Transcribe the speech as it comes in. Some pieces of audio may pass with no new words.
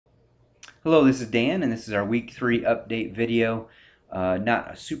Hello, this is Dan, and this is our week 3 update video.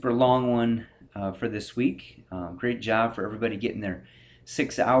 Not a super long one for this week. Great job for everybody getting their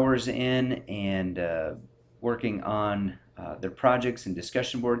 6 hours in and working on their projects and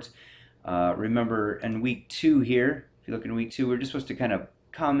discussion boards. Remember, in week 2 here, if you look in week 2, we're just supposed to kind of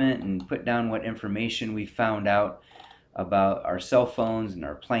comment and put down what information we found out about our cell phones and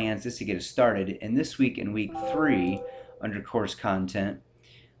our plans just to get us started. And this week in week 3, under course content,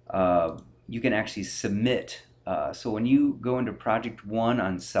 uh, you can actually submit. So when you go into project 1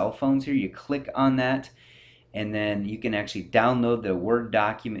 on cell phones here, you click on that and then you can actually download the Word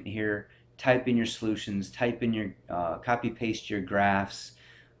document here, type in your solutions, type in your copy paste your graphs,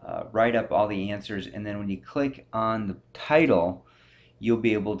 write up all the answers, and then when you click on the title, you'll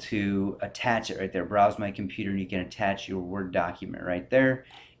be able to attach it right there. Browse my computer and you can attach your Word document right there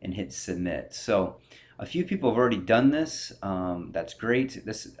and hit submit. So a few people have already done this. That's great.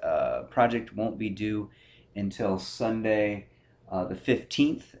 This project won't be due until Sunday the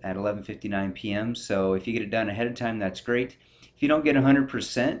 15th at 11:59 p.m. So if you get it done ahead of time, that's great. If you don't get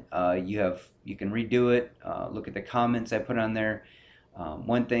 100%, you can redo it. Look at the comments I put on there.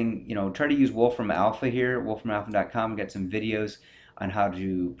 One thing, try to use Wolfram Alpha here, wolframalpha.com. Got some videos on how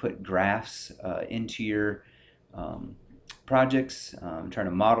to put graphs into your projects, trying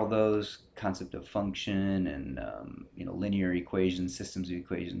to model those, concept of function and linear equations, systems of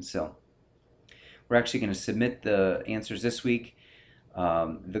equations. So we're actually going to submit the answers this week.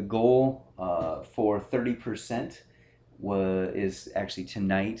 The goal for 30% is actually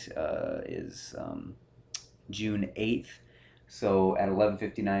tonight, is June 8th. So at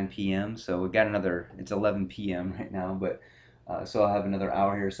 11:59 p.m. So we got it's 11 p.m. right now, but so I'll have another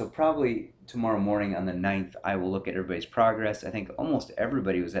hour here. So probably tomorrow morning on the 9th, I will look at everybody's progress. I think almost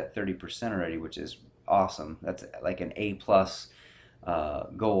everybody was at 30% already, which is awesome. That's like an A plus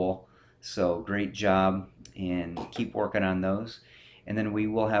goal. So great job, and keep working on those. And then we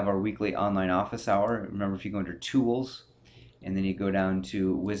will have our weekly online office hour. Remember, if you go under Tools, and then you go down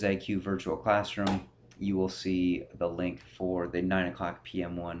to WizIQ Virtual Classroom, you will see the link for the 9 o'clock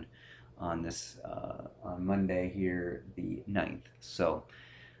p.m. one on this on Monday here, the 9th. So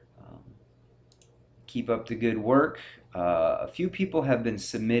keep up the good work. A few people have been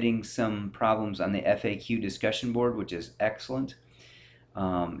submitting some problems on the FAQ discussion board, which is excellent.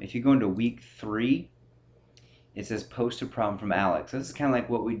 If you go into week 3, it says post a problem from Alex. This is kind of like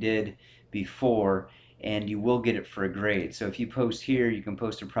what we did before, and you will get it for a grade. So if you post here, you can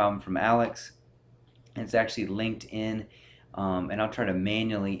post a problem from Alex. And it's actually linked in, and I'll try to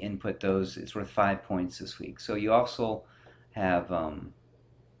manually input those. It's worth 5 points this week. So you also have,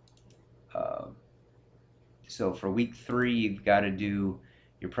 so for week 3, you've got to do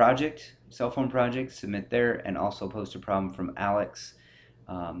your project, cell phone project, submit there, and also post a problem from Alex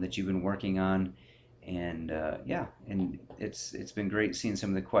that you've been working on. And yeah, and it's been great seeing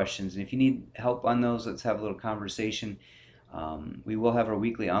some of the questions. And if you need help on those, let's have a little conversation. We will have our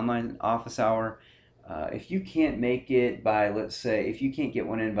weekly online office hour. If you can't make it by, let's say, if you can't get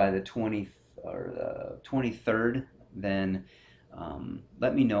one in by the 20th or the 23rd, then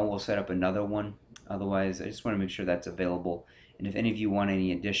let me know. We'll set up another one. Otherwise, I just want to make sure that's available. And if any of you want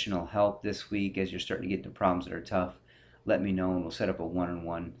any additional help this week as you're starting to get into problems that are tough, let me know and we'll set up a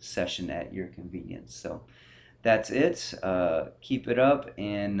one-on-one session at your convenience. So that's it. Keep it up,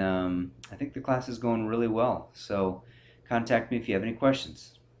 and I think the class is going really well. So contact me if you have any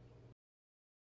questions.